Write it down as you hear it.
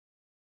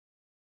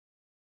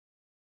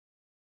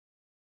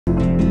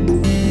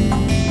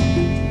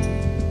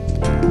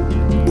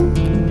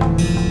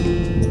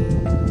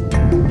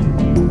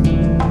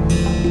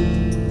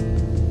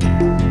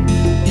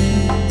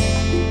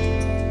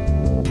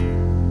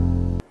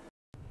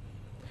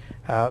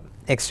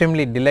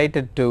Extremely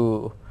delighted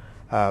to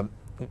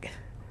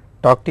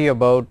talk to you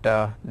about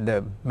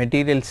the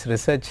materials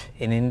research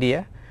in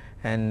India,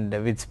 and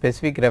with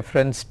specific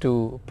reference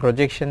to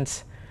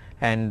projections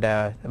and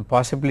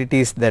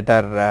possibilities that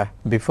are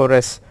before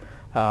us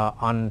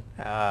on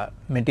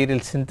material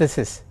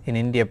synthesis in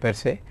India per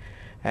se.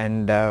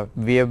 And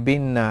we have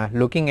been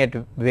looking at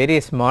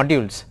various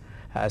modules,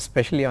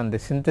 especially on the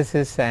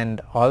synthesis and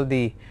all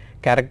the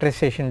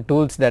characterization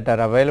tools that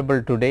are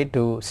available today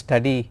to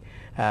study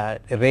a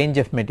range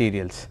of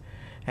materials.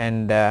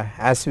 And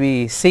as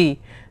we see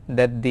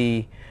that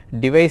the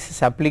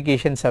devices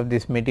applications of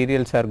these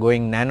materials are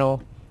going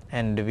nano,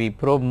 and we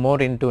probe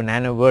more into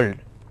nano world,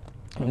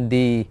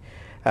 the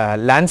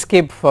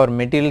landscape for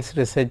materials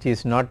research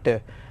is not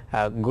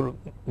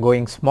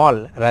going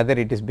small, rather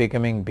it is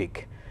becoming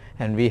big,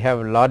 and we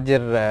have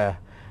larger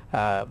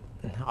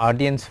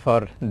audience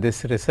for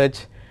this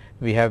research.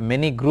 We have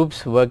many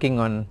groups working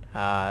on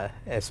a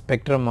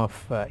spectrum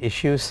of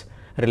issues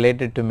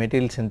related to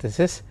material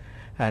synthesis.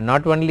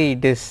 Not only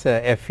it is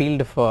a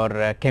field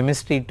for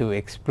chemistry to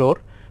explore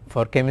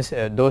for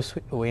those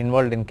who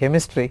involved in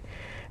chemistry,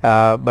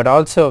 but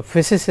also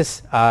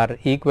physicists are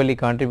equally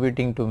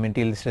contributing to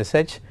materials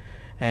research,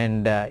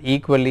 and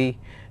equally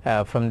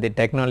from the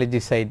technology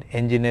side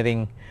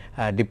engineering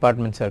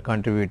departments are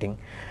contributing.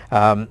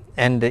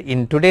 And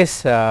in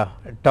today's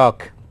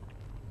talk,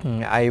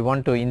 I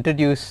want to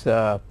introduce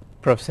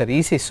Professor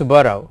E C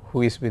Subba Rao,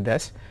 who is with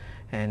us,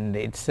 and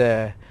it is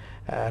a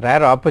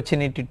rare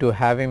opportunity to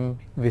have him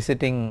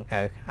visiting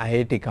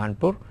IIT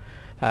Kanpur.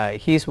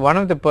 He is one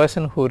of the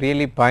person who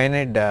really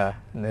pioneered the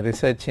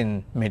research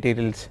in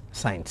materials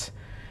science.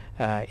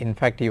 In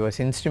fact, he was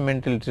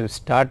instrumental to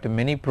start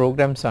many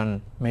programs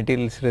on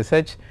materials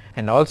research,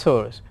 and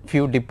also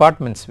few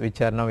departments which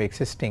are now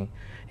existing.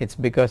 It is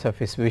because of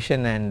his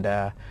vision and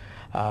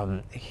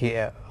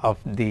of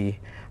the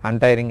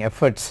untiring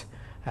efforts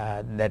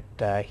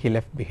that he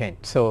left behind.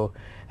 So,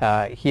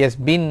 he has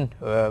been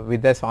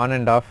with us on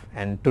and off,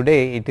 and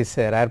today it is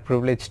a rare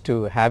privilege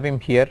to have him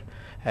here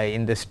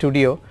in the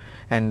studio,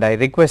 and I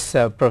request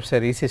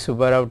Professor E C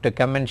Subba Rao to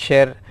come and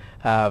share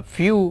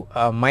few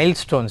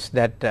milestones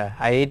that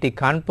IIT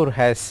Kanpur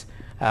has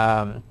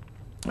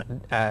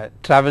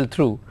traveled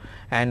through,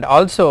 and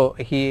also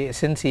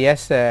since he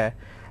has a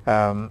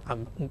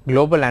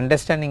global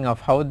understanding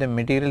of how the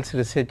materials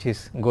research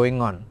is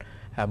going on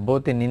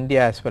both in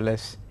India as well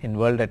as in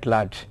world at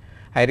large.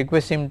 I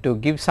request him to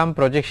give some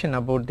projection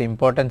about the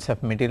importance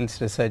of materials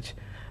research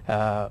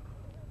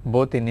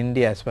both in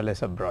India as well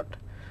as abroad.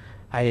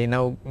 I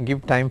now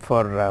give time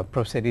for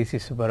Professor E C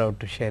Subba Rao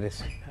to share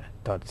his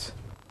thoughts.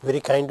 Very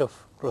kind of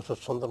Professor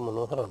Sundar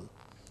Manoharan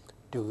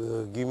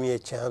to give me a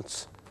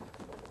chance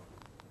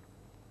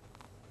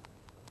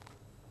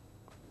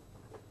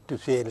to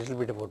say a little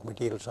bit about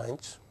material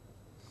science,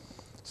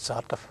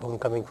 sort of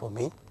homecoming for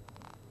me.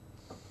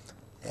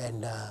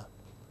 And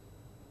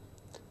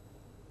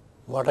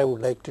what I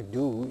would like to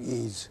do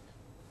is,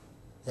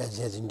 as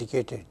he has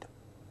indicated,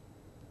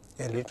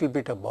 a little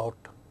bit about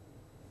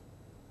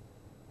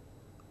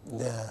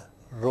the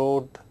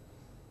road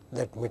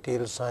that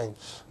material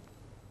science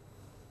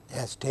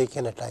has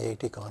taken at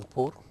IIT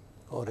Kanpur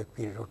over a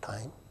period of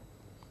time,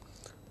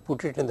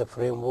 put it in the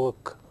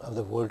framework of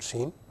the world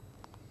scene,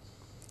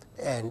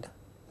 and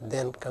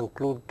then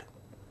conclude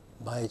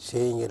by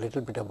saying a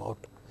little bit about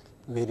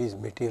where is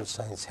material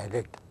science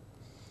headed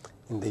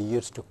in the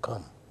years to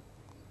come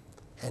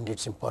and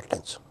its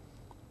importance.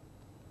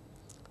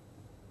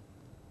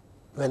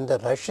 When the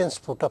Russians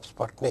put up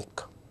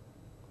Sputnik,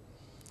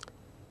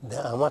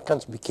 the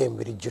Americans became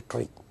very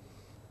jittery.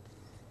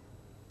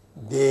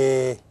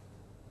 They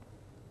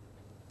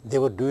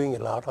were doing a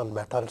lot on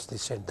metals,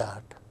 this and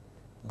that,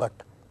 but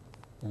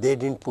they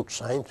didn't put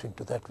science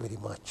into that very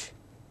much.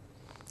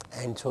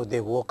 And so they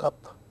woke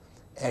up,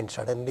 and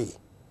suddenly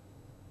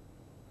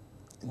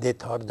they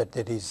thought that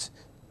there is,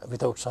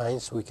 without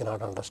science we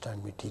cannot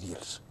understand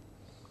materials.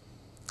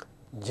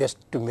 Just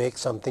to make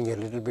something a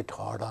little bit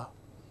harder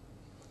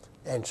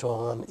and so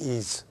on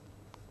is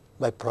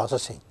by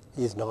processing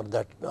is not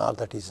that all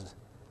that is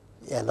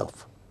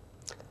enough.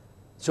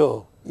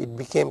 So it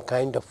became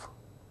kind of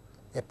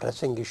a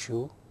pressing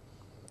issue,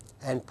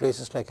 and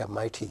places like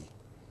MIT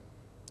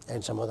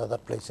and some other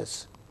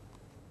places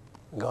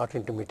got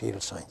into material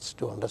science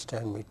to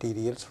understand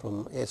materials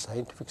from a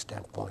scientific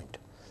standpoint,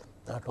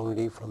 not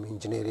only from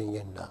engineering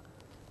and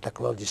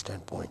technology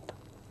standpoint.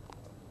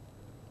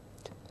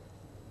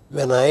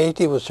 When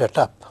IIT was set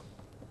up,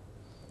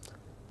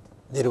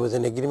 there was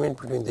an agreement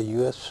between the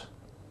US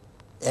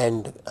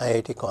and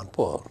IIT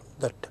Kanpur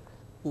that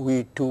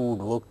we two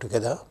would work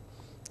together.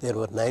 There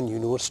were 9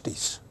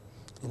 universities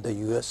in the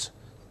US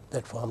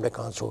that formed a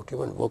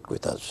consortium and worked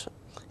with us,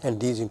 and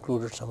these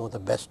included some of the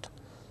best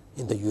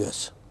in the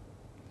US.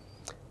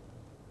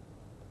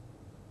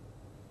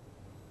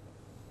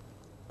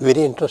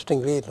 Very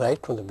interestingly,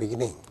 right from the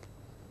beginning,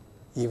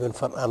 even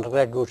for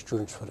undergraduate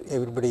students, for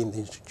everybody in the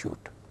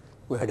institute,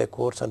 we had a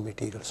course on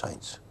material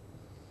science.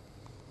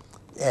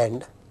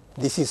 And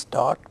This is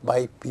taught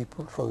by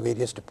people from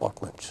various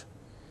departments.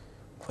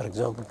 For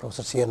example,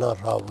 Professor C.N.R.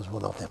 Rao was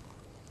one of them,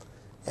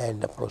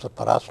 and Professor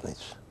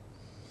Parasnis,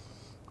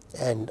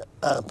 and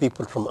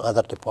people from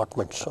other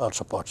departments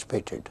also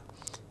participated,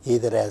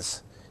 either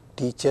as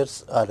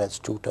teachers or as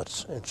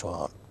tutors and so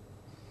on.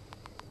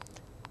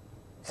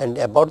 And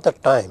about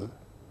that time,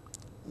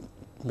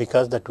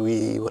 because that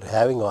we were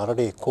having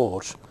already a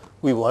course,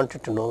 we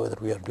wanted to know whether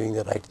we are doing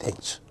the right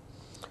things.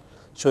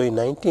 So in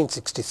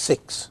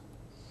 1966,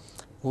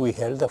 we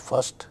held the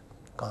first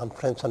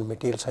conference on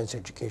material science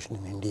education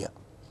in India.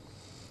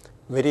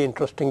 Very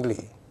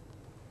interestingly,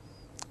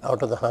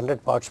 out of the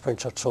 100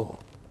 participants or so,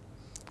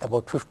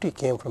 about 50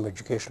 came from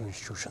educational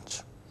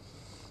institutions,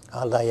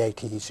 all the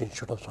IITs,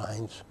 Institute of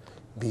Science,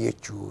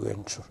 BHU,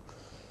 and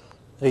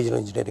regional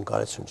engineering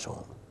colleges and so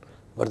on.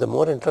 But the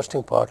more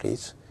interesting part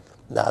is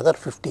the other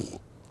 50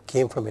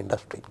 came from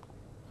industry.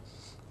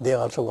 They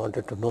also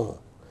wanted to know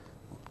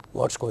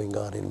what's going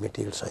on in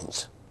material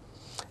science.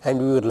 And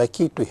we were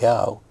lucky to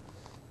have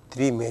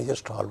 3 major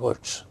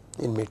stalwarts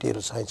in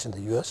material science in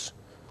the US.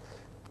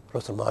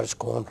 Professor Morris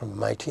Cohen from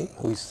MIT,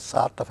 who is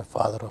sort of a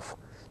father of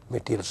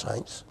material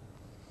science,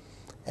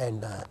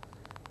 and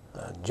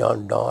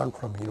John Don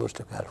from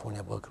University of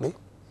California, Berkeley,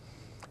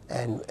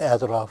 and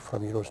Azaroff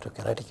from University of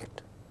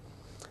Connecticut.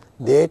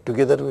 They,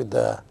 together with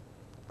the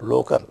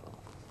local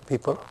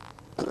people,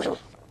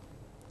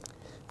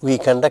 we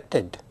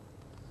conducted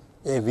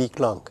a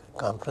week-long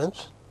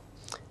conference,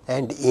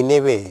 and in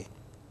a way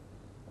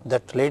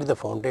that laid the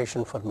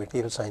foundation for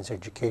material science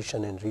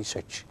education and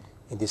research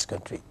in this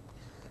country.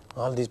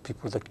 All these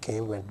people that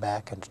came went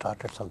back and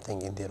started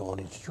something in their own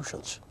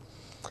institutions.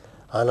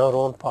 On our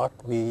own part,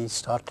 we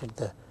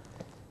started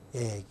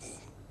a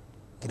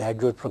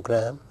graduate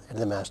program at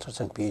the master's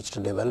and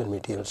PhD level in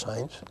material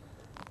science,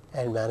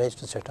 and managed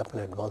to set up an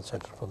advanced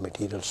center for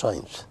material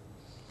science.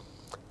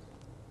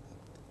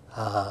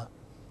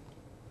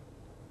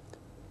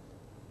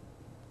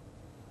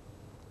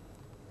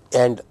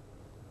 And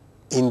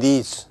in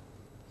these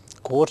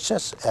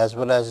courses, as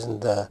well as in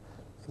the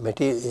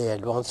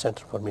Advanced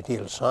Center for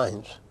Material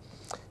Science,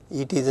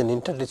 it is an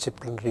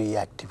interdisciplinary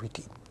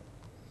activity,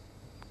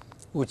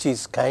 which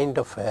is kind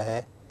of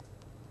a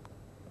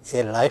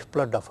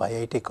lifeblood of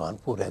IIT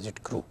Kanpur as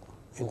it grew.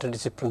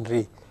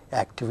 Interdisciplinary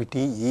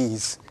activity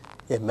is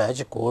a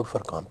magic word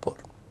for Kanpur.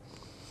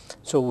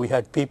 So we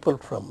had people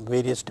from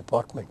various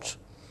departments,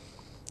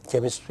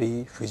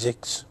 chemistry,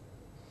 physics,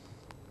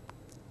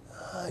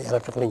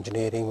 electrical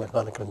engineering,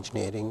 mechanical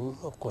engineering,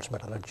 of course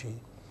metallurgy,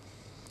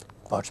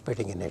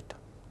 participating in it.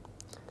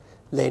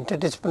 The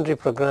interdisciplinary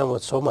program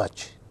was so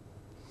much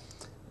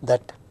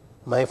that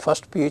my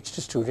first PhD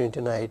student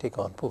in IIT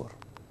Kanpur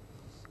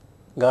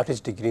got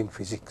his degree in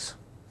physics,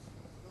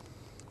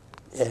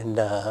 and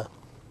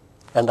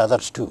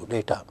others too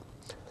later.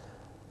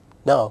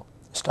 Now,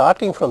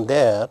 starting from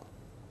there,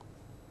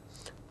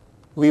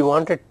 we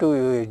wanted to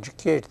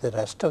educate the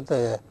rest of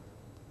the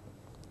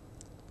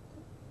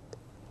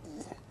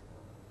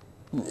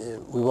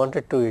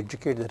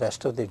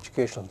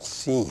educational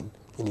scene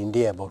in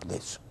India about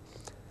this.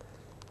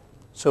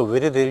 So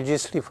very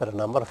religiously for a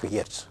number of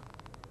years,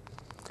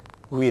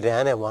 we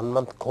ran a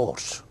 1-month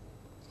course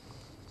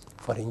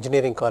for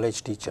engineering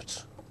college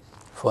teachers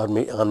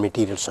on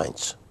material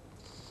science.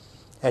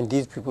 And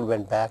these people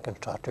went back and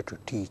started to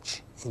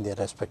teach in their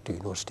respective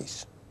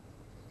universities,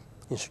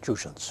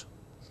 institutions.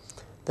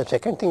 The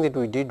second thing that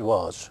we did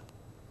was,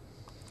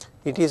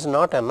 it is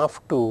not enough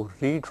to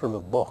read from a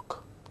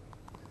book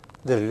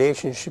the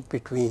relationship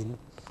between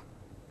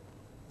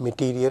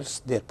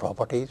materials, their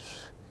properties,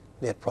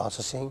 their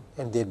processing,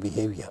 and their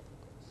behavior.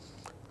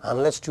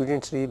 Unless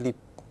students really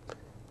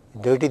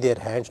dirty their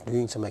hands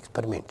doing some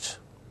experiments.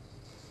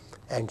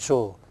 And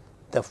so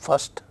the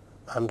first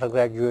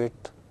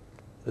undergraduate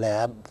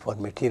lab for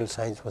material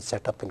science was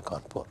set up in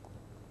Kanpur.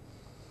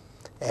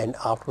 And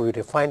after we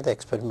refined the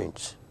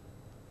experiments,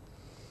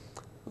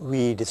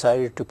 we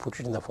decided to put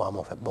it in the form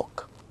of a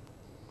book.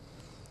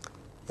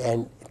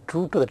 And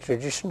true to the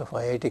tradition of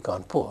IIT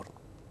Kanpur,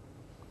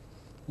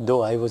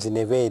 though I was in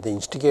a way the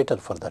instigator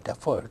for that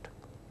effort,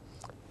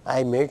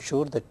 I made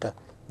sure that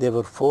there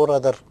were 4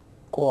 other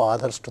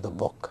co-authors to the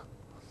book,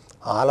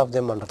 all of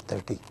them under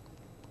 30.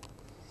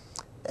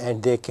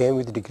 And they came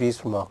with degrees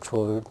from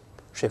Oxford,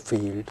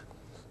 Sheffield,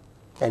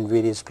 and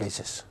various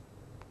places.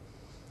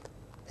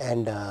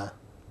 And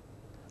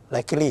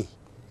luckily,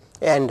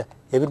 and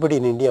everybody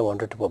in India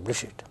wanted to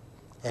publish it.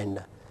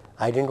 And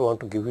I didn't want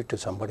to give it to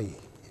somebody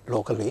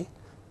locally,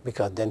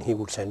 because then he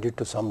would send it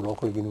to some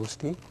local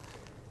university,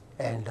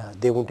 and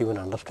they won't even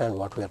understand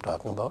what we are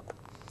talking about.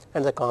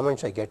 And the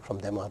comments I get from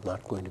them are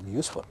not going to be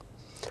useful.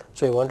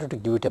 So I wanted to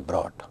give it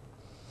abroad.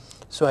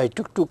 So I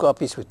took 2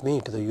 copies with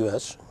me to the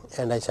US,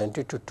 and I sent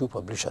it to 2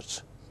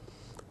 publishers.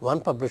 One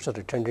publisher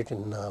returned it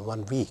in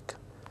 1 week,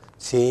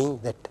 saying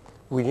that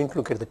we didn't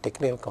look at the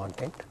technical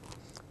content,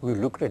 we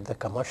looked at the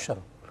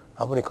commercial,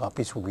 how many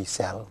copies would we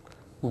sell,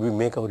 would we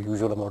make our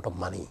usual amount of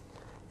money,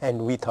 and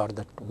we thought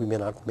that we may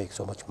not make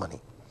so much money.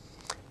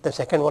 The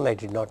second one I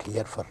did not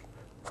hear for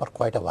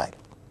quite a while.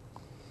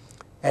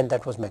 and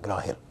that was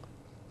McGraw-Hill.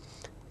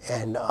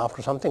 And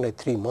after something like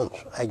 3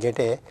 months, I get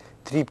a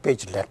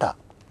 3-page letter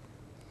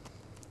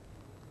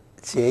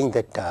saying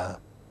that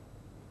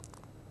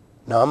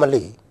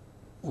normally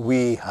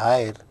we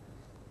hire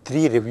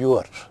 3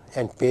 reviewers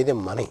and pay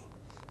them money,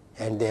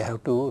 and they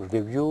have to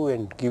review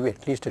and give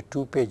at least a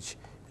 2-page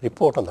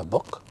report on the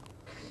book,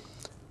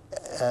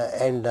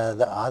 and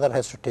the author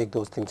has to take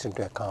those things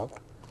into account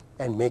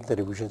and make the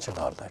revisions and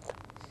all that.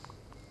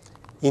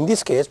 In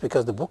this case,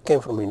 because the book came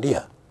from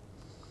India,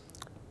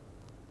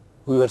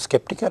 we were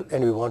skeptical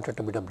and we wanted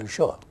to be doubly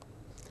sure.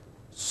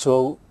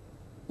 So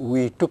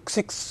we took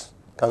 6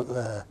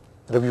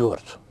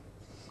 reviewers.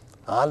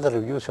 All the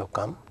reviews have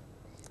come,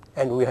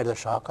 and we had the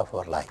shock of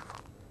our life.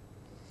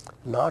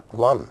 Not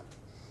one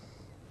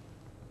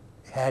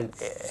had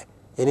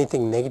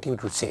anything negative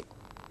to say,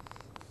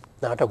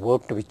 not a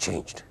word to be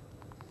changed.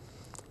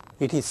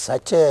 It is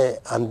such an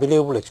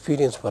unbelievable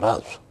experience for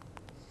us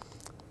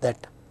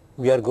that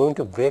we are going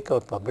to break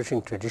our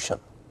publishing tradition.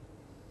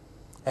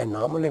 And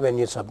normally when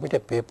you submit a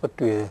paper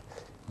to a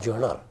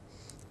journal,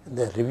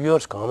 the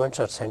reviewer's comments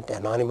are sent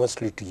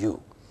anonymously to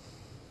you.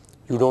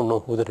 You don't know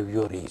who the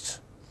reviewer is,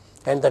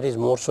 and that is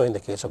more so in the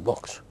case of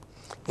books.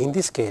 In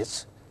this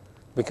case,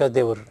 because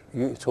they were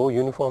so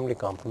uniformly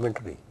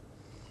complimentary,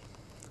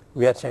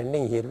 we are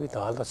sending here with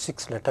all the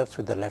 6 letters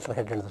with the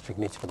letterhead and the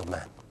signature of the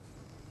man.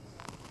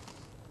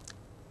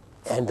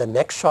 And the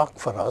next shock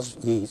for us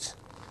is,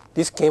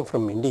 this came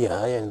from India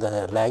and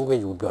the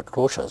language would be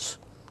atrocious,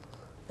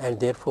 and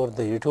therefore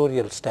the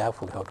editorial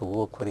staff would have to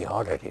work very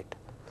hard at it.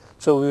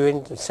 So we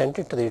went and sent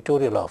it to the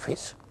editorial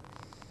office,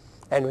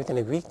 and within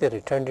a week they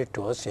returned it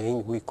to us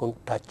saying we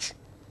couldn't touch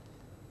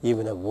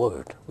even a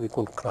word, we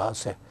couldn't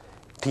cross a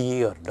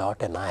T or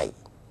dot an I.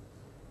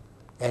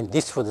 And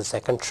this was the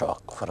second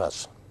shock for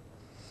us.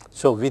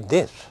 So with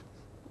this,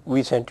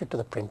 we sent it to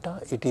the printer,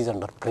 it is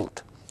under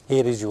print,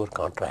 here is your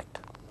contract.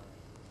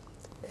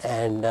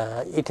 And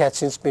it has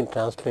since been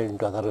translated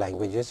into other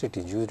languages. It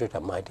is used at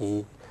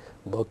MIT,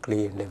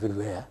 Berkeley, and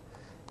everywhere,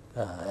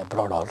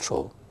 abroad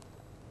also,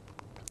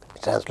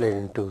 translated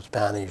into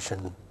Spanish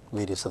and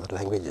various other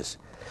languages.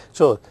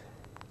 So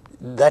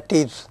that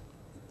is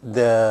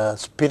the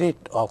spirit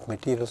of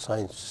material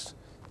science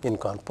in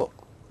Kanpur.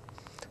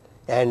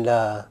 And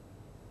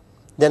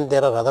then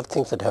there are other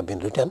things that have been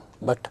written,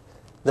 but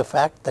the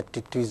fact that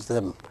it is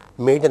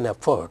made an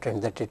effort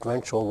and that it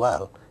went so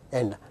well,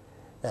 and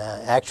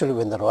actually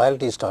when the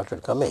royalties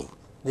started coming,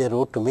 they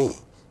wrote to me,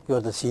 you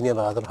are the senior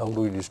author, how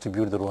do you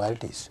distribute the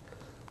royalties?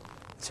 I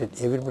said,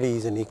 everybody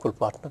is an equal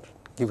partner,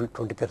 give it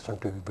 20%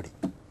 to everybody.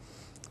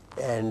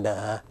 And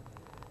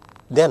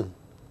then,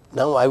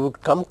 now I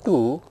would come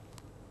to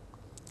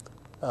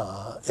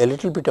a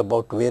little bit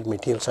about where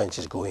material science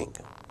is going.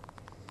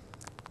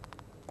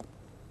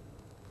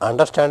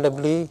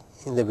 Understandably,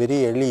 in the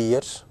very early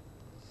years,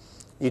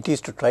 it is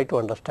to try to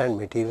understand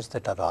materials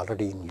that are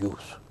already in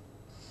use,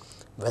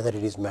 whether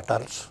it is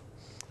metals,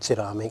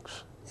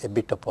 ceramics, a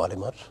bit of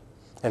polymers,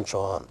 and so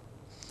on.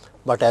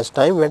 But as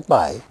time went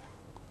by,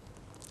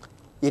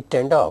 it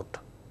turned out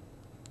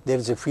there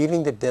is a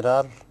feeling that there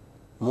are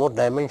more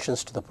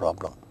dimensions to the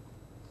problem.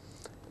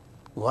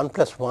 1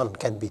 plus 1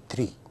 can be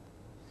 3.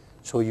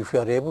 So if you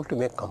are able to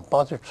make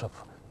composites of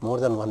more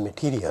than one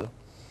material,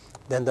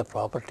 then the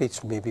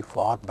properties may be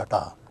far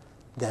better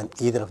than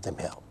either of them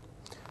have.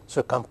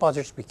 So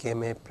composites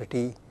became a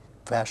pretty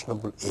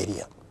fashionable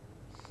area,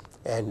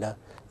 and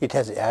it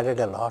has added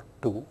a lot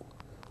to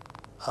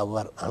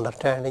our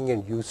understanding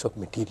and use of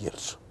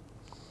materials.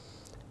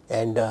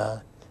 And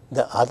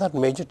the other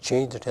major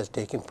change that has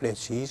taken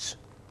place is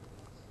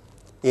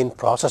in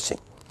processing.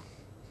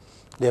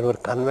 There were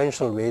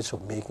conventional ways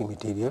of making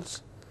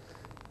materials.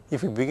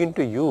 If you begin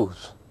to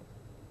use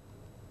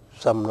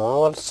some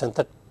novel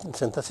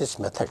synthesis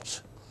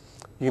methods,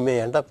 you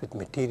may end up with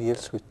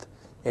materials with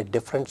a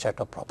different set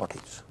of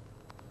properties.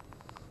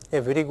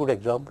 A very good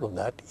example of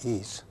that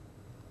is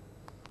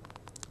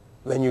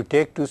when you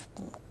take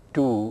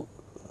two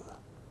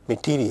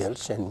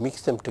materials and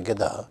mix them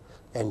together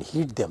and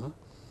heat them,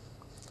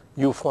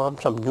 you form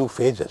some new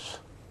phases,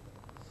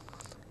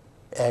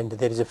 and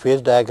there is a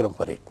phase diagram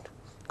for it,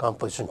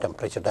 composition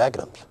temperature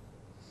diagrams.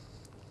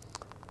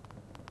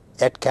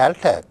 At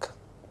Caltech,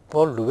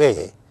 Paul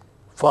Louvet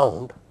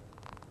found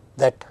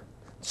that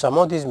some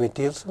of these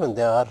materials, when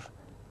they are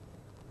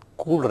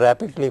cooled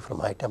rapidly from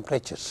high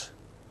temperatures,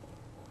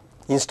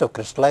 instead of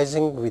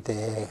crystallizing with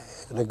a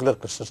regular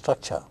crystal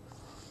structure,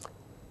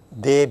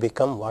 they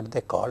become what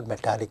they call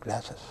metallic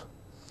glasses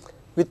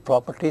with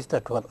properties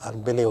that were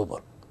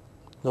unbelievable.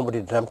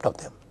 Nobody dreamt of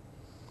them.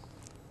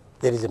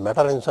 There is a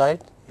metal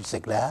inside, it is a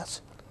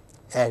glass,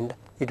 and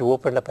it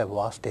opened up a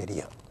vast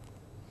area.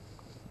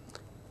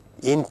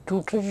 In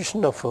true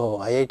tradition of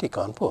IIT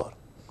Kanpur,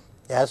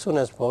 as soon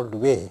as Paul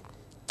Louvet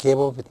came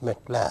up with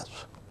met glass,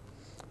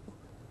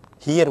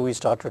 here we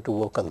started to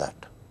work on that.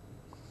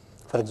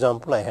 For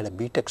example, I had a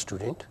BTech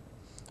student,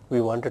 we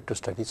wanted to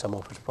study some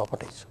of its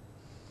properties,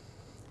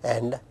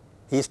 and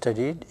he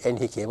studied and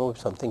he came up with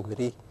something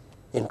very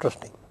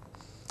interesting.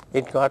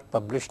 It got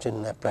published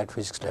in Applied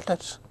Physics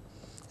Letters,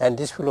 and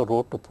this fellow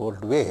wrote to Paul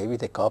Dewey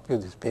with a copy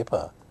of this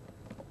paper,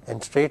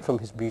 and straight from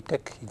his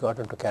B.Tech he got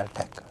into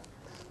Caltech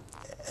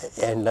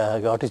and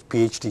got his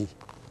PhD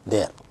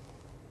there.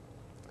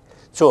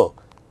 So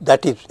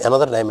that is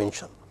another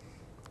dimension.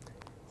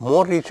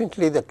 More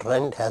recently the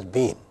trend has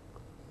been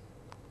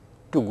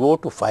to go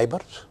to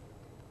fibers,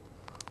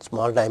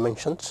 small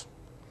dimensions,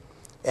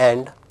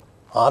 and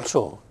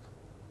also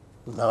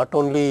not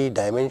only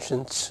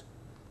dimensions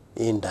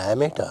in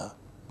diameter,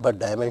 but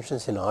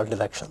dimensions in all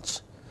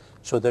directions,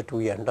 so that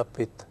we end up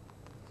with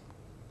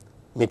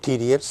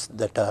materials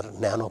that are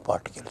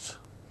nanoparticles.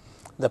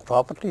 The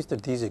properties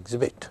that these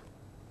exhibit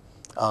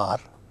are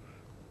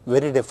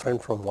very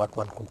different from what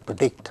one could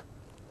predict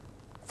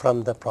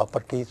from the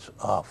properties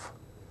of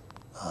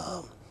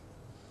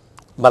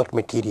bulk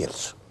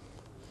materials.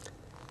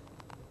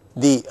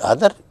 The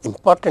other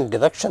important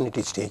direction it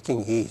is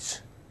taking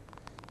is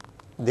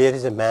there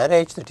is a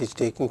marriage that is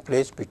taking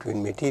place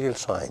between material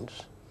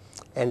science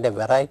and a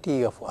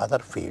variety of other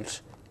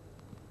fields.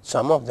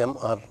 Some of them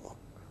are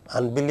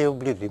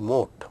unbelievably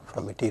remote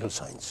from material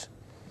science.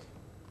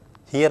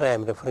 Here I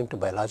am referring to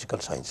biological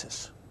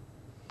sciences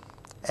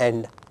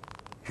and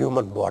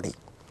human body,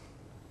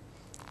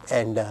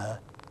 and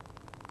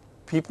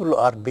people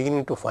are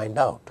beginning to find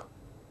out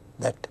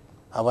that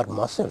our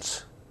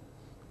muscles,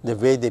 the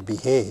way they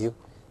behave,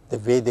 the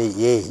way they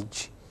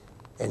age,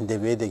 and the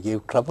way they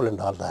give trouble and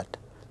all that,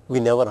 we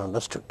never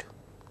understood.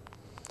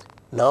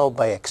 Now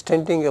by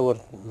extending our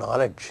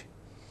knowledge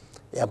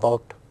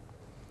about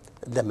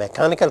the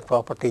mechanical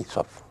properties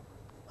of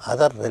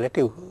other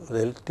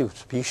relative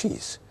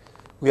species,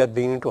 we are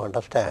beginning to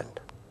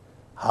understand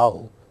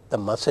how the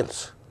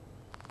muscles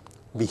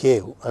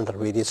behave under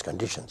various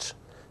conditions.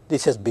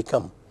 This has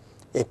become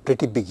a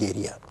pretty big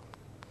area.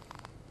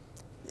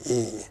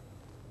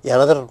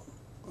 Another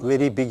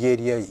very big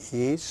area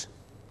is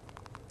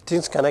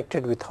things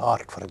connected with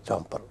heart, for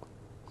example,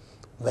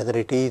 whether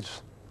it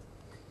is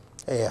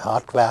a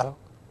heart valve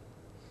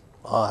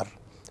or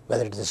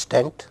whether it is a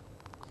stent.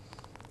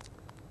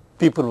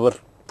 People were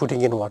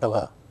putting in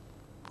whatever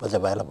was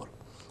available.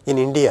 In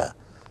India,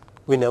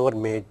 we never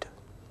made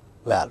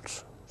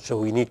valves, so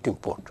we need to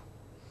import,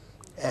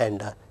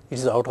 and it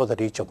is out of the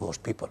reach of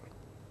most people.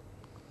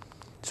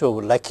 So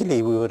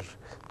luckily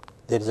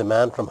there is a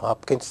man from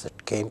Hopkins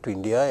that came to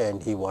India,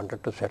 and he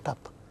wanted to set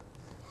up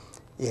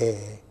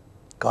a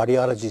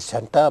cardiology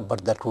center,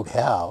 but that would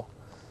have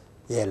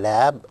a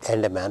lab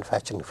and a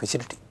manufacturing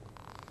facility.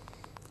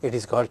 It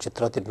is called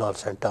Chitratirunal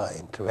Center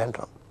in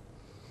Trivandrum,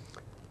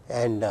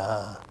 and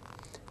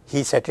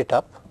he set it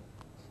up.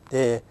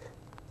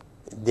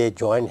 They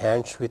joined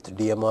hands with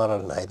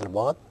DMR in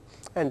Hyderabad,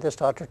 and they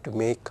started to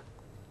make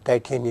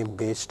titanium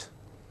based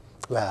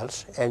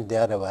valves, and they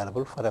are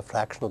available for a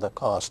fraction of the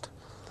cost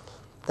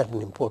that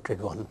an imported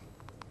one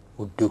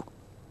would do.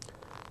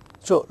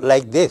 So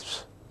like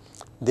this,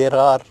 it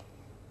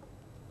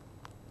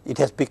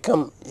has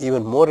become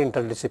even more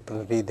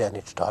interdisciplinary than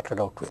it started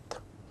out with.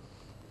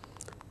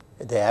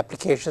 The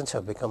applications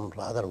have become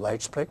rather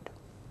widespread,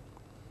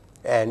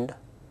 and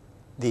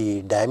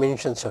the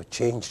dimensions have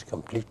changed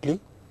completely.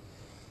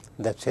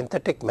 The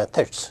synthetic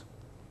methods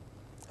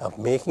of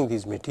making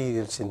these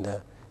materials in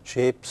the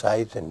shape,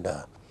 size, and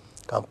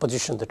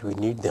composition that we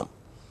need them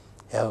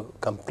have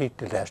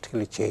completely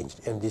drastically changed,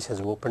 and this has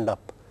opened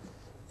up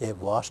a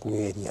vast new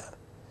area.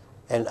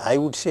 And I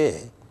would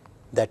say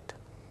that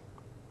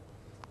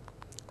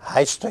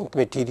high strength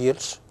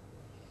materials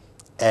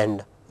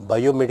and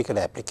biomedical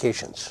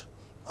applications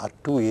are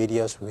two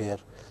areas where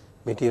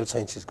material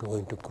science is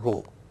going to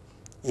grow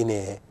in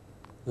a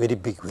very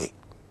big way.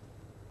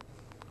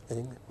 I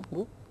think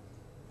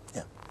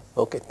yeah.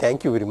 Okay,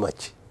 thank you very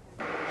much.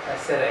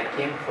 Sir, I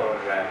came for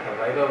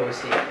Viva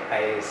OC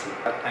IISc.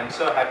 I'm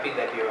so happy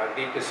that you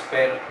agreed to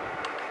spare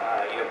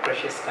your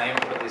precious time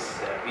for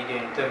this video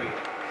interview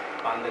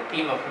on the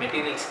theme of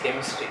materials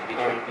chemistry, which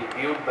will be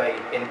viewed by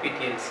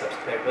NPTEL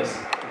subscribers.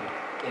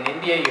 In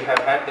India, you have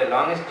had the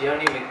longest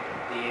journey with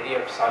the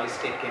area of solid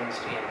state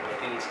chemistry and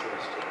materials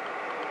chemistry.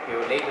 You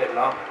have laid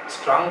a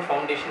strong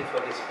foundation for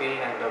this field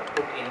and have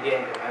put India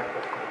in the map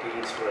of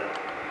materials world.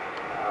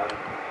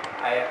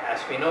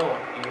 As we know,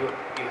 you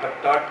have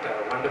taught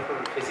wonderful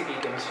physical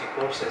chemistry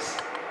courses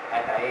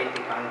at IIT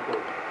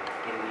Kanpur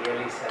in the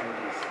early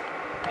 70s.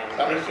 And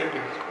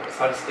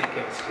solid state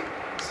chemistry.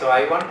 So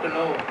I want to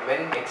know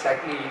when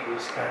exactly you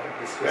started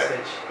this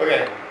research.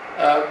 Okay.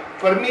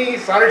 For me,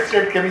 solid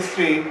state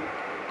chemistry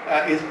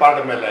is part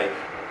of my life.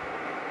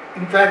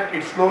 In fact,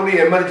 it slowly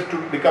emerged to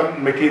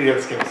become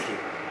materials chemistry.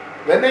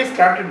 When I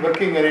started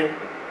working on it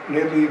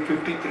nearly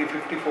 53,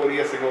 54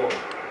 years ago,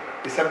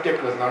 the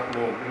subject was not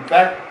known. In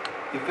fact,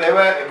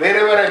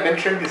 wherever I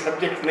mentioned the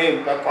subject's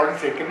name, solid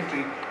state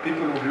chemistry,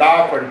 people would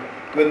laugh and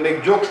even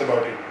make jokes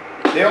about it.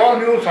 They all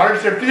knew solid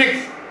state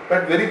physics,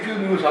 but very few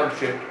knew solid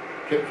state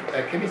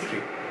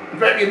chemistry. In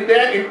fact, in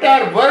the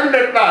entire world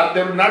at large,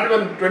 there were not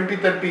even 20,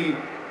 30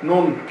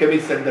 known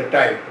chemists at that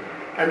time.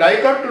 And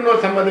I got to know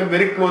some of them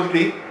very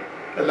closely,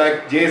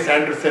 like J.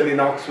 Sanderson in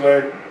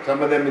Oxford,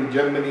 some of them in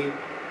Germany,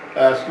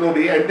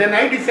 slowly. And then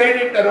I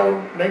decided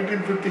around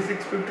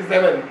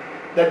 1956-57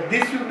 that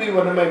this will be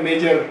one of my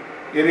major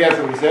areas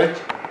of research,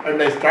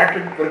 and I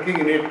started working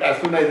in it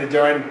as soon as I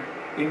joined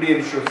Indian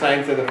Institute of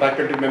Science as a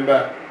faculty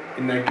member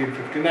in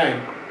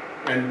 1959.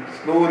 And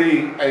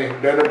slowly I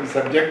have developed the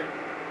subject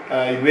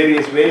in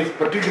various ways,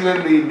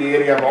 particularly in the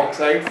area of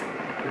oxides,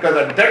 because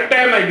at that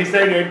time I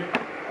decided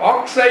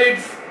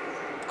oxides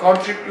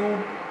constitute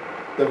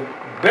the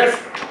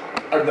best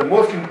or the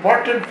most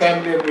important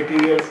family of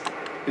materials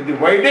with the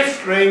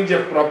widest range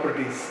of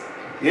properties.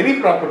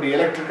 Any property,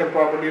 electrical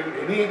property,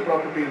 any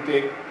property you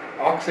take,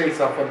 oxides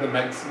offer the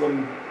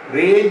maximum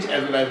range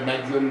as well as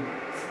maximum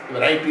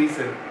varieties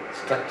and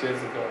structures.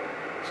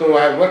 So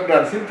I have worked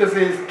on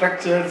synthesis,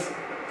 structures,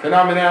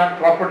 phenomena,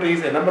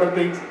 properties, a number of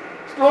things.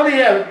 Slowly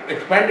I have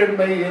expanded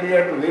my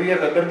area to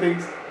various other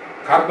things,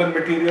 carbon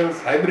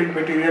materials, hybrid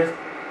materials,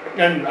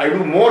 and I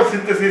do more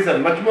synthesis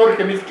and much more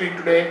chemistry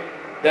today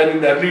than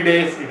in the early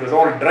days. It was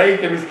all dry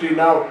chemistry.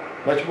 Now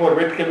much more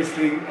wet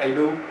chemistry I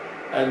do,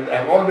 and I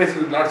have always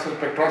used lots of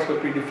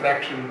spectroscopy,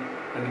 diffraction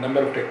and a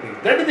number of techniques.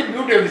 That is the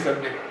beauty of the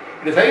subject.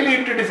 It is highly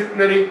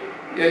interdisciplinary.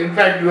 In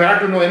fact, you have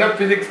to know enough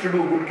physics to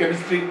do good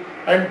chemistry,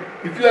 and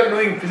if you are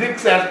doing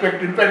physics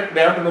aspect, in fact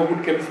they have to know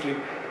good chemistry.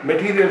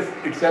 Materials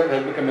itself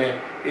has become an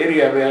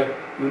area where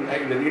you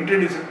have the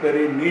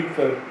interdisciplinary need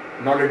for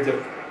knowledge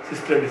of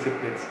sister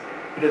disciplines.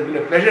 It has been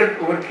a pleasure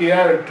to work here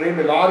and train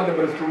a large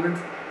number of students.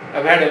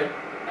 I've had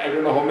I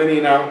don't know how many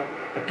now,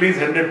 at least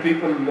 100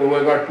 people who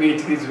have got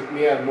PhDs with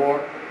me or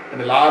more,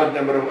 and a large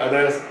number of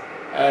others,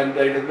 and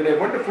it has been a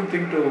wonderful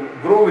thing to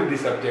grow with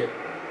this subject.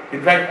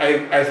 In fact,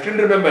 I still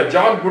remember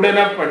John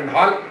Goodenough and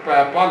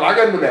Paul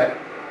Hagenmuller,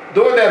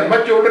 though they are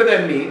much older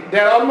than me, they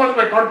are almost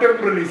my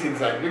contemporaries in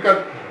science,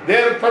 because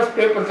their first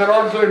papers are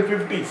also in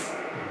 50s.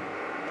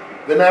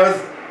 When I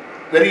was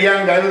very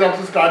young, I was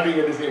also starting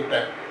at the same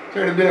time.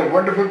 So it has been a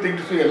wonderful thing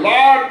to see a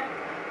lot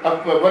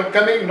of work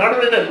coming, not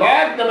only a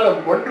large number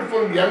of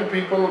wonderful young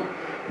people,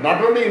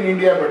 not only in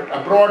India but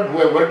abroad, who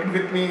have worked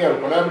with me or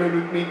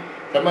collaborated with me.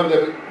 Some of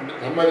them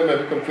have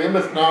become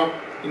famous now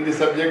in this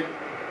subject,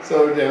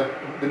 so it has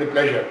been a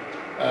pleasure.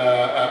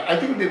 I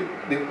think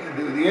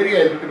the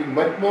area is becoming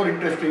much more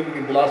interesting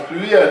in the last few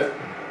years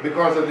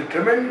because of the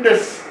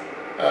tremendous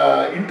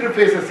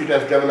interfaces it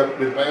has developed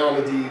with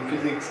biology,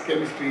 physics,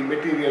 chemistry,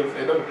 materials,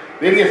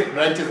 various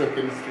branches of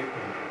chemistry.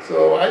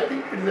 So I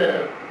think it's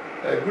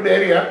a good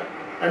area,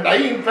 and I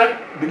in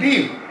fact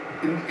believe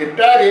in the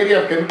entire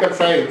area of chemical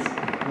science,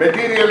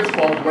 materials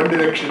form one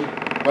direction,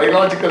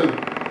 biological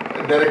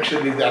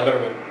direction is the other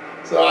one.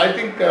 So I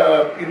think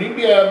in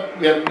India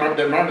there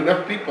are not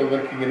enough people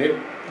working in it,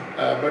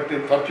 but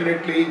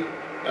fortunately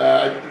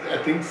I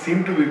think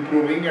seem to be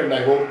improving, and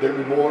I hope there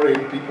will be more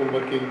young people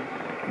working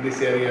in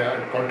this area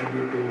and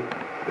contribute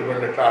to the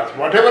world at large.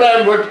 Whatever I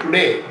have worked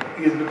today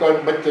is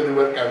because much of the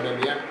work I have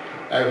done here.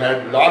 I have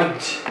had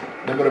large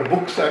number of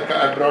books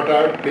I brought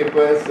out,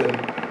 papers, and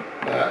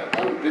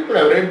people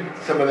have read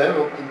some of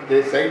them.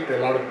 They cite a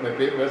lot of my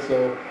papers.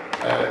 So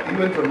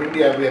even from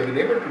India we have been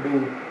able to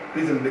do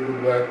reasonably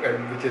good work,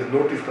 and which is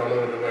noticed all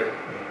over the world.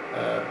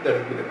 That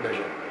has been a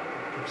pleasure.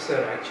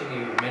 Sir, actually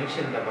you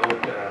mentioned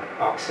about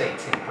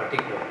oxides in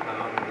particular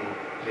among the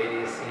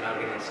various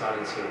inorganic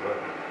solids you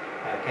work.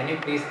 Can you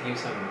please give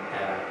some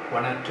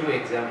one or two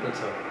examples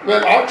of?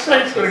 Well,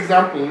 oxides, for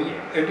example,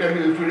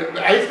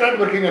 I start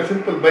working on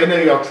simple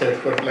binary oxides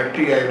for like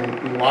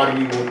TiO2,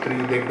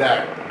 ReO3, like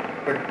that.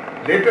 But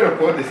later, of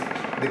course,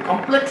 the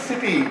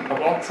complexity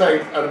of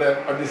oxides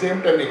at the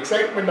same time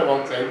excitement of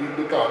oxides is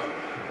because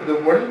of the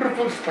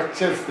wonderful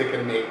structures they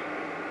can make.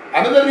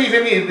 Another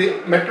reason is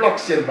the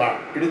metal-oxygen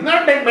bond. It is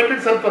not like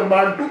metal-sulfur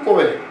bond, too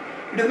covalent.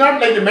 It is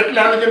not like the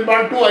metal-halogen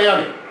bond, too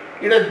ionic.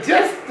 It has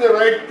just the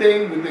right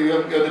thing.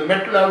 The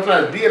metal also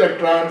has d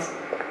electrons,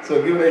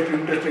 so give rise to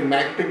interesting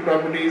magnetic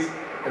properties,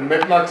 and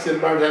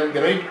metal-oxygen bonds have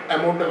the right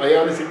amount of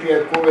ionicity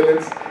as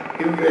covalence,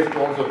 giving rise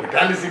to also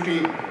metallicity.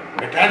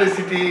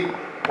 Metallicity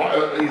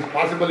is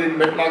possible in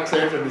metal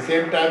oxides. At the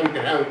same time, you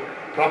can have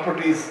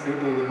properties due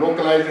to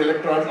localized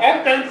electrons,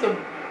 all kinds of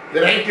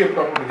variety of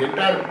properties,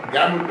 entire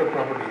gamut of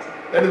properties.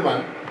 That is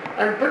one.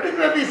 And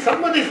particularly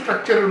some of the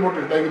structural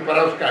motifs like the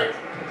perovskites.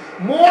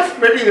 Most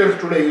materials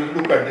today you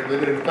look at it,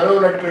 whether it's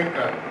ferroelectric,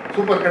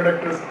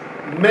 superconductors,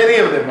 many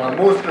of them are,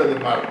 most of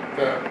them are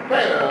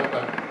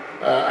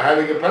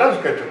having a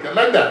perovskite structure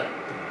like that.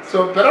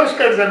 So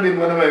perovskites have been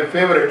one of my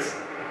favorites,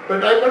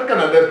 but I work on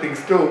other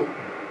things too.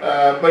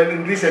 But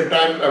in recent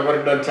times I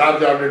worked on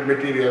charge-ordered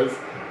materials.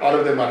 All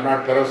of them are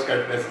not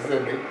perovskite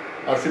necessarily,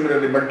 or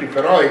similarly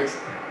multiferroics.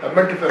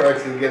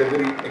 Multiferroics is a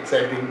very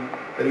exciting,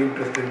 very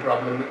interesting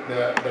problem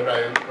that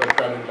I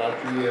worked on in the last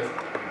few years.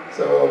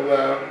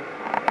 So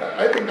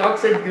I think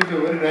oxide gives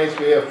you a very nice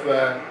way of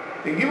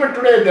thinking. Even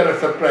today there are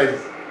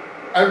surprises.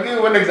 I'll give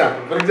you one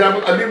example. For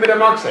example,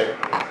 aluminum oxide.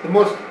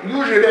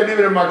 Usually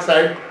aluminum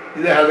oxide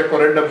has a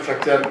corundum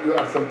structure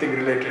or something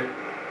related.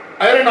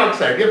 Iron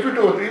oxide,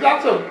 Fe2O3 is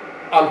also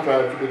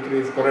alpha, Fe2O3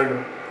 is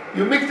corundum.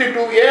 You mix it to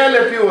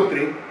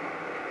AlFeO3,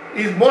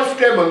 is most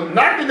stable,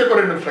 not in the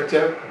correlative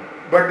structure,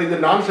 but in the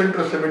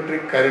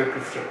non-centrosymmetric chiral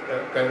crystal,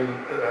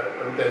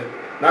 the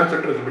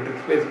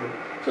non-centrosymmetric space group.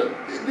 So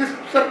this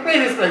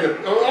surprises like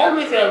that.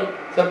 Always have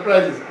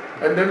surprises,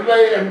 and that's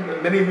why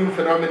many new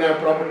phenomena,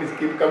 properties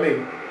keep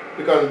coming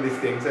because of these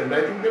things, and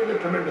I think there is a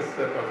tremendous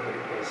possibility.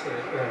 So,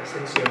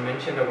 since you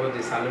mentioned about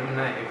this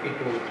alumina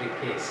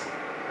Fe2O3 case,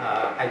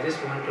 I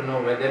just want to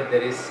know whether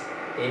there is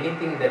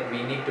anything that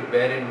we need to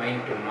bear in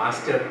mind to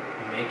master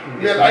making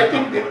this. Well, I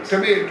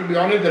think to be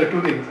honest, there are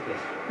two things. Yes.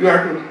 You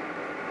have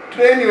to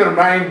train your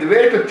mind the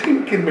way to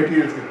think in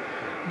materials.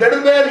 That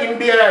is where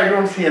India, I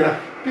don't see enough.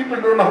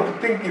 People don't know how to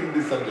think in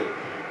this subject.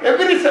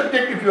 Every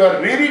subject, if you are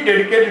really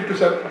dedicated to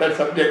that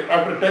subject,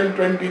 after 10,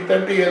 20,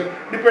 30 years,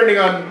 depending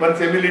on one's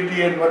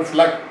ability and one's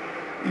luck,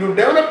 you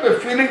develop a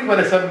feeling for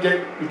a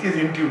subject which is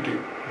intuitive.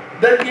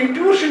 That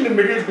intuition in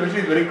materials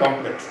chemistry is very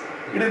complex.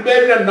 It is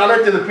based on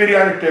knowledge of the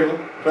periodic table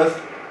first.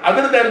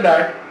 Other than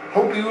that,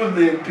 how to use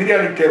the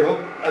periodic table,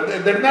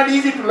 that is not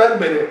easy to learn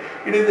by the way.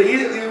 It is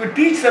easy, you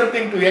teach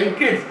something to young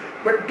kids,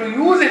 but to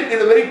use it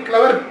is a very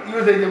clever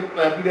usage of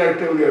periodic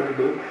table you have to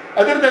do.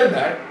 Other than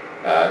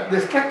that, the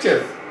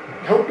structures,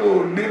 how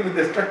to deal with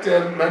the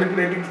structures,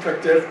 manipulating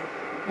structures.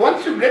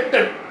 Once you get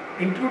that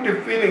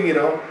intuitive feeling,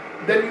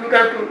 then you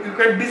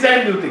can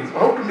design new things.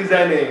 How to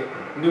design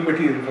a new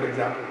material, for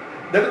example.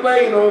 That is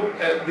why,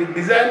 the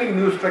designing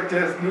new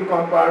structures, new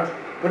compounds,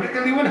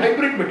 particularly even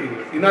hybrid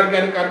materials,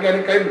 inorganic,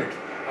 organic hybrids.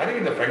 I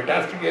think it's a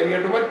fantastic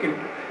area to work in.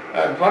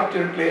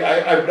 Unfortunately,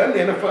 I've done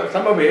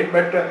some of it,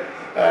 but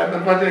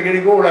unfortunately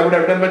getting old, I would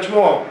have done much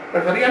more.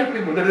 But for young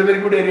people, that is a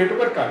very good area to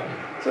work on.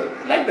 So,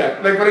 like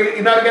that, like for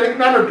inorganic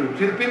nanotubes.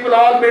 See, people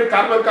all made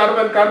carbon.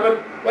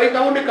 Why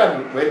only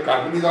carbon? Well,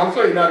 carbon is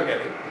also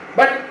inorganic.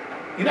 But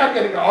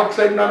inorganic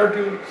oxide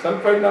nanotubes,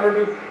 sulfide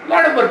nanotubes, a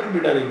lot of work to be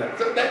done in that.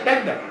 So, like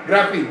that,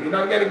 graphene,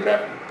 inorganic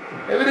graphene.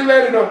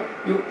 Everywhere,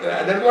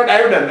 that's what I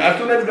have done. As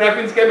soon as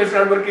graphene came, I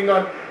started working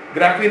on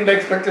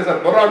graphene-like structures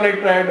of boron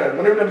nitride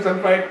or molybdenum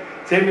sulfide,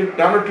 same with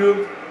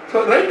nanotubes.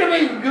 So right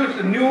away it gives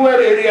a newer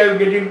area you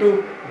get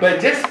into,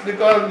 but just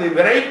because the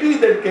variety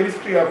that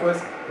chemistry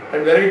offers,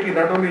 and variety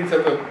not only in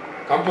terms of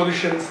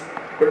compositions,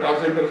 but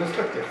also in terms of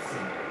structures.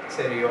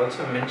 Sir, you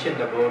also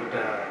mentioned about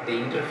the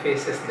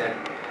interfaces that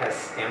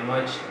has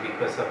emerged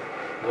because of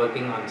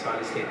working on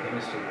solid state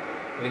chemistry.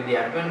 With the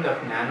advent of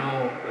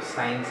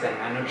nanoscience and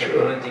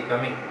nanotechnology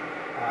coming,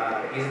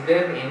 is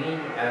there any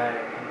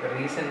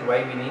reason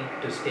why we need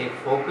to stay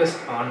focused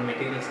on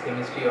materials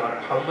chemistry, or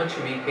how much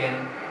we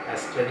can,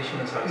 as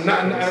traditional solid state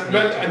chemistry?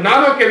 Well,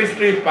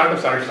 nanochemistry is part of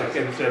solid state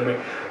chemistry.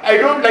 I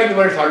don't like the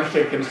word solid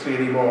state chemistry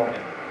anymore.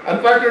 Yeah.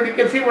 Unfortunately, you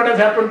can see what has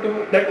happened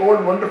to that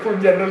old wonderful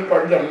journal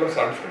called Journal of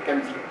Solid State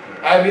Chemistry.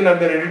 I have been on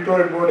the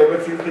editorial board ever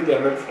since the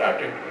journal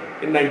started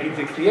in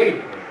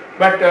 1968.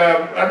 But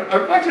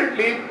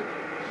unfortunately,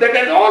 that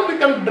has all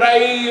become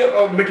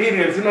dry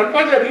materials.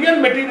 Unfortunately,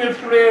 real materials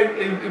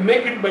today, you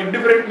make it by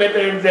different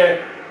methods. They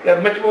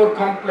are much more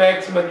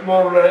complex, much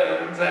more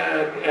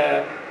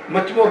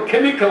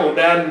chemical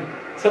than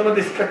some of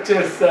the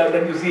structures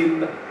that you see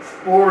in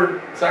old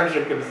solid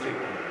state chemistry.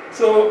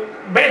 So,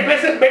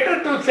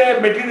 better to say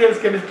materials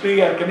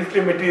chemistry or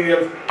chemistry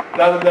materials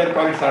rather than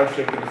call it solid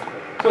state chemistry.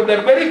 So, there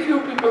are very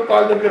few people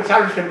call them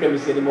solid state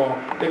chemists anymore.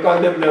 They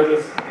call them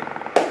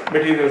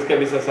materials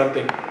chemists or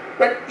something.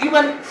 But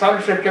even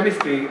solid state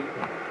chemistry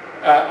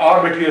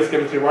or materials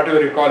chemistry, whatever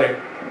you call it,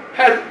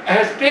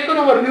 has taken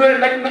over newer,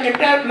 like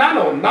entire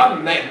nano.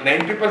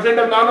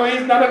 90% of nano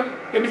is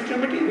nanochemistry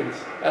materials,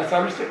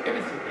 solid state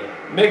chemistry.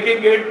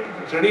 Making it,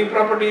 studying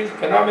properties,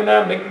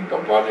 phenomena, making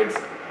composites.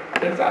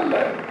 That's all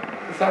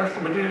solid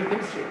state material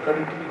chemistry,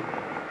 according to me.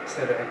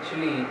 Sir,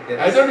 actually,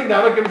 I don't think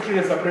nanochemistry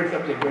is a separate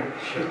subject, but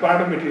it's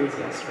part of materials.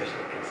 Yeah,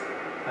 special case.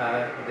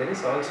 There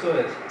is also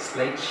a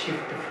slight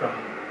shift from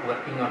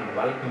working on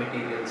bulk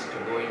materials to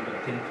go into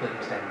thin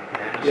films and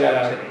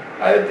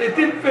nanostructuring.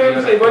 Thin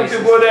films, once you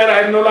go there,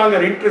 I am no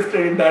longer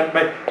interested in that.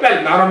 But,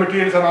 well,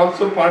 nanomaterials are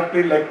also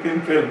partly like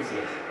thin films.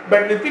 Yes.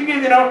 But the thing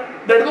is,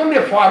 there is only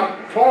a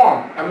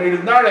form. I mean, it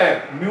is not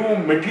a new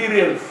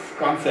materials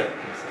concept.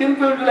 Yes. Thin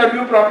films will have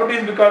new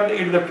properties because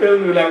it is a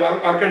film, will have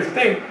all kinds of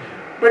things.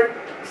 But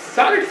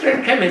solid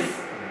state chemists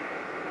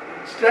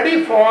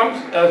study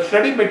forms,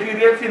 study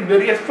materials in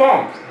various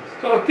forms.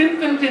 So thin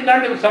films is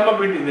not, some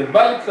of it is in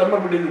bulk, some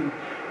of it is in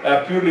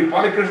purely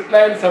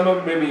polycrystalline, some of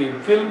it may be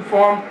in film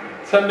form,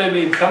 some may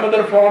be in some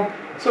other form,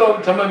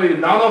 so some may be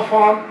in nano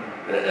form,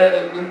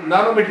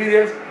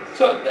 nanomaterials.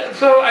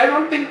 So I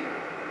don't think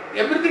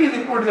everything is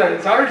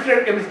included. Solid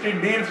state chemistry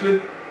deals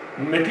with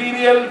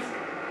materials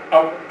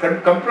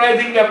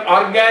comprising of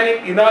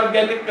organic,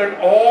 inorganic and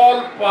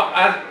all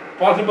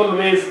possible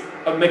ways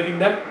of making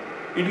them.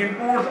 It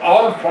includes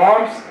all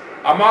forms,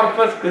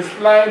 amorphous,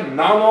 crystalline,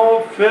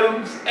 nano,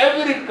 films,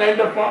 every kind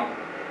of form.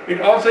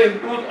 It also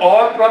includes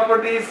all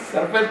properties,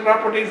 surface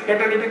properties,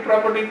 catalytic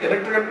properties,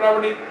 electrical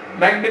properties,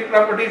 magnetic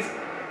properties,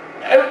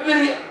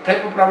 every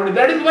type of property.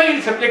 That is why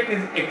the subject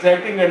is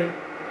exciting and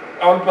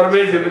all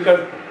pervasive,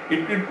 because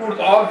it includes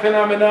all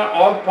phenomena,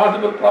 all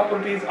possible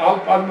properties, all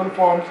possible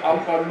forms, all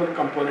possible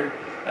components.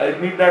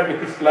 It need not be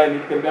crystalline,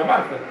 it can be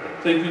amorphous.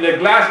 So if it is a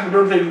glass, we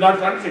don't say it is not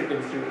solid state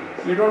chemistry.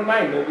 We don't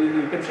mind,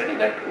 we can study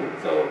that too.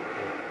 So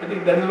I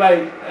think that is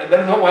why, that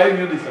is how I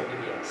view this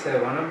subject.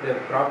 So one of the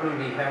problem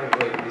we have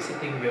while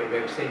visiting your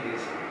website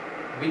is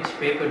which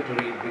paper to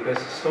read, because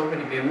so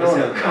many papers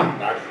have come.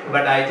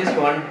 But I just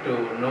want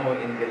to know,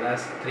 in the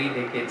last 3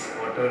 decades,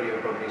 whatever you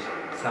published,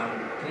 some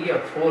 3 or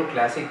 4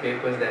 classic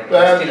papers that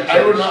still I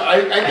don't know.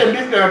 I can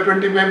list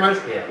 20 papers.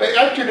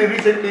 Yeah. Actually,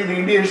 recently the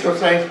Indian Institute of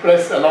Science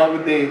Press, along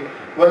with the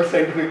World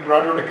Scientific,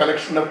 brought out a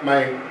collection of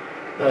my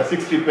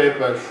 60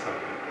 papers.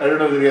 I don't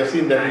know whether you have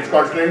seen that. It's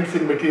called Trends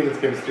in Materials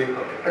Chemistry.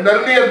 Okay. And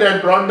earlier they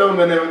had brought down,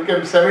 when I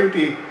became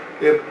 70,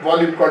 a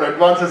volume called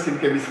Advances in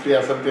Chemistry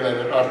or something like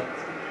that, or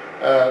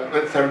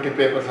with 70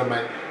 papers of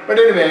mine. But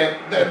anyway,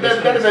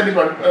 that is any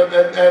part.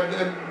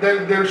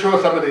 They will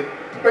show some of it.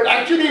 But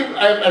actually,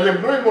 as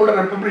I'm growing older,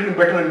 I'm publishing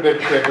better and better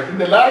papers. In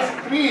the last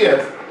 3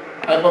 years,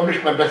 I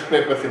published my best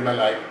papers in my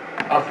life,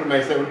 after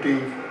my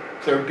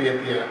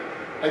 70th year.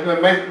 I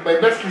think my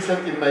best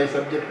research in my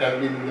subject has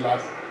been in the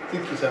last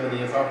 6 to 7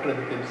 years, after I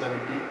became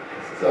 70.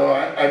 So,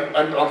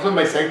 and also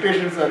my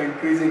citations are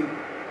increasing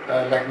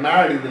like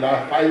mad in the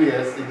last 5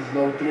 years. It is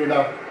now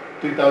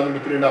 3,000 to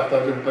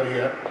 3,500 per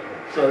year.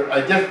 So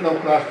I just now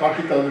crossed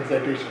 40,000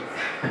 citations,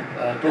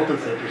 total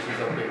citations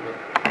of paper.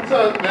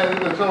 So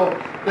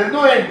there's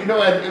no end. You know,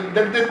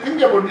 the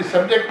thing about this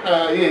subject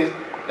is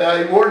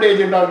old age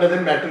and all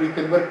doesn't matter. You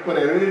can work for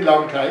a very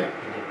long time.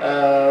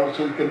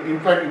 So you can, in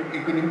fact,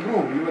 you can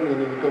improve even when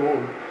you become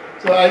old.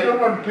 So I don't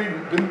want to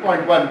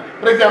pinpoint one.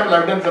 For example,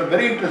 I've done some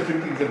very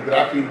interesting things in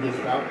graphene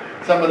just now.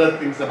 Some other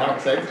things on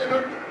oxides. You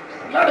know,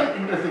 a lot of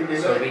interesting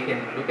things. So we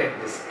can look at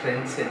the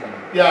trends in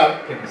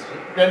chemistry.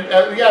 I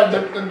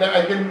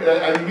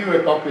will give you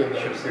a copy of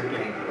that. Sure, sir.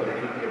 Thank you. That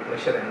will be a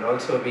pleasure. And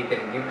also we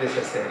can give this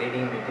as a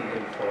reading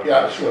material for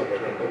sure.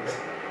 books.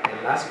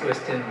 And last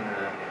question,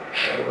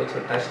 you also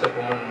touched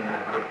upon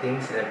the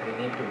things that we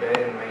need to bear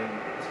in mind,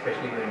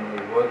 especially when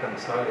we work on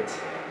solids.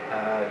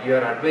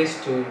 Your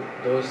advice to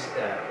those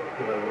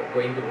who are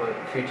going to work,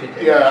 future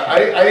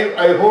generations?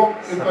 I hope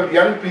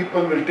young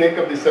people will take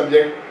up this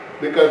subject,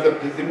 because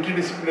of this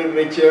interdisciplinary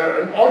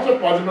nature and also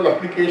possible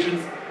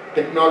applications,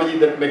 technology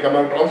that may come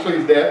out also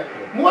is there.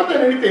 More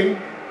than anything,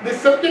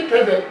 this subject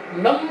has a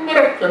number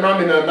of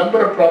phenomena,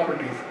 number of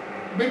properties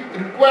which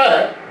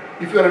require,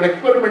 if you are an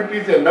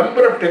experimentalist, a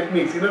number of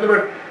techniques. In other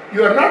words,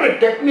 you are not a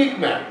technique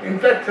man. In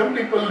fact, some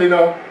people, you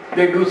know,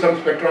 they do some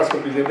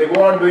spectroscopy. They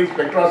go on doing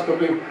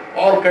spectroscopy,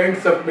 all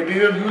kinds of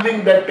materials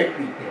using that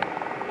technique.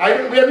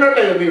 We are not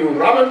like, we do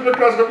Raman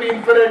spectroscopy,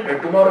 infrared,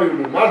 and tomorrow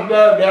you do mass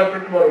bar, day after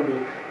tomorrow you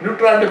do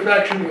neutron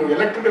diffraction, you do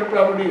electrical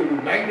property, you do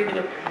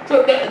magnetic.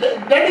 So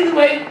that is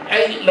why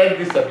I like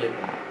this subject.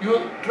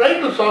 You try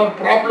to solve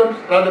problems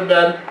rather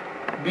than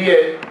be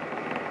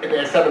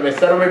a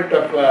servant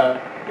of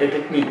a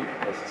technique.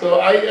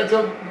 So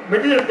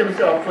material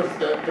chemistry offers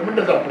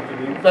tremendous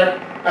opportunity. In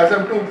fact, as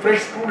some 2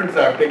 fresh students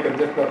I have taken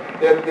just now,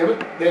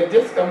 they have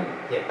just come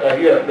here.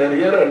 They are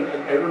here, and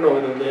I don't know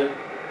whether they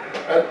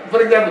are.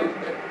 For example,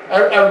 I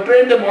have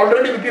trained them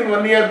already within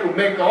 1 year to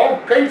make all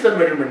kinds of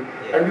measurements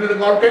and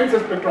using all kinds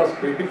of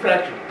spectroscopy,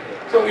 diffraction.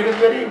 So it is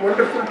very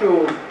wonderful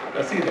to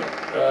see them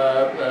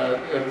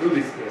do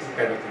this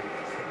kind of thing.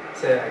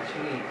 So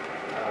actually,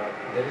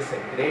 there is a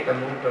great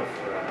amount of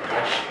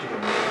rush to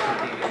make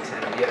materials,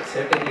 and we are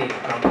certainly in a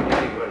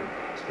competitive world,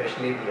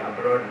 especially the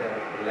abroad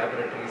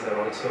laboratories are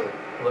also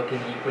working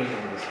equally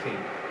in this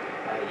field.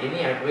 Any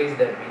advice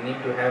that we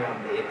need to have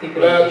on the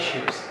ethical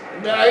issues?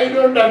 I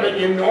don't have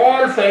it. In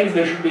all science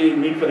there should be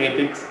need for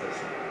ethics.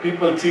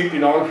 People cheat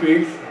in all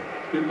fields.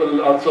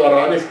 People also are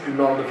honest in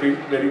all the fields,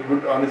 very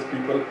good honest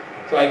people.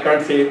 So I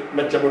can't say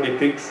much about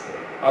ethics.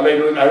 All I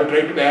do is I have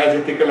tried to be as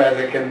ethical as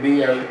I can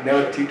be. I have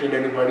never cheated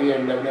anybody,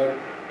 and I have never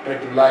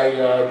tried to lie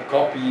or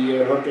copy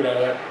or something like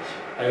that.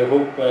 I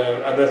hope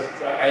others,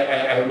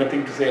 I have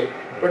nothing to say.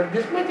 But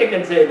this much I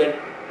can say, that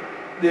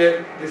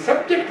the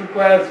subject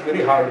requires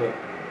very hard work.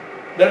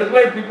 That is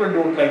why people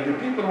don't like it.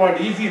 People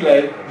want easy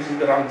life. This is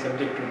the wrong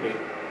subject to take.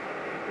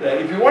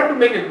 If you want to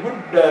make a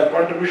good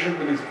contribution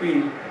to this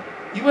field,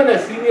 even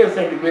as senior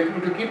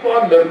scientist, to keep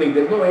on learning.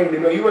 There's no end. You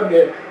know, even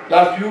the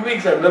last few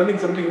weeks I'm learning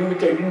something new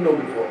which I didn't know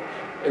before.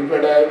 In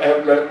fact, I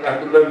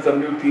have to learn some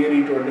new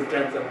theory to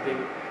understand something.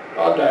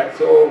 All that.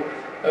 So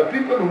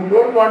people who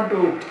don't want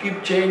to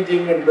keep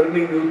changing and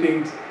learning new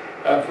things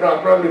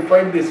probably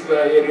find this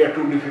area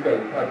too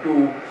difficult or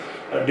too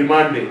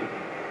demanding.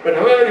 But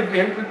however, if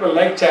young people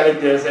like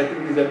challenges, I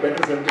think this is a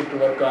better subject to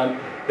work on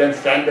than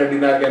standard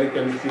inorganic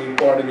chemistry,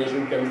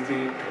 coordination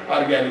chemistry,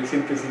 organic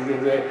synthesis.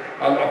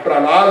 After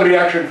all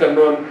reactions are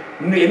known.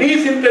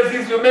 Any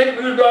synthesis you make,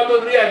 you do all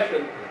those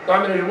reactions.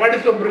 Combination. What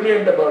is so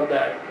brilliant about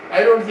that?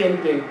 I don't see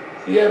anything.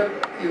 Here,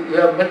 you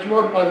have much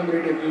more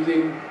possibility of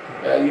using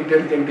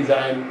intelligent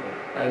design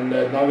and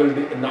novel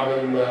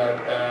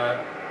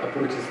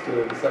approaches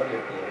to the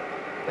subject.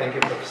 Thank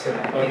you, Professor.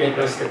 Okay. It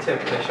was such a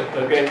pleasure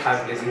to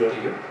have listened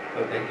to you.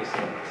 Thank you so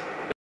much.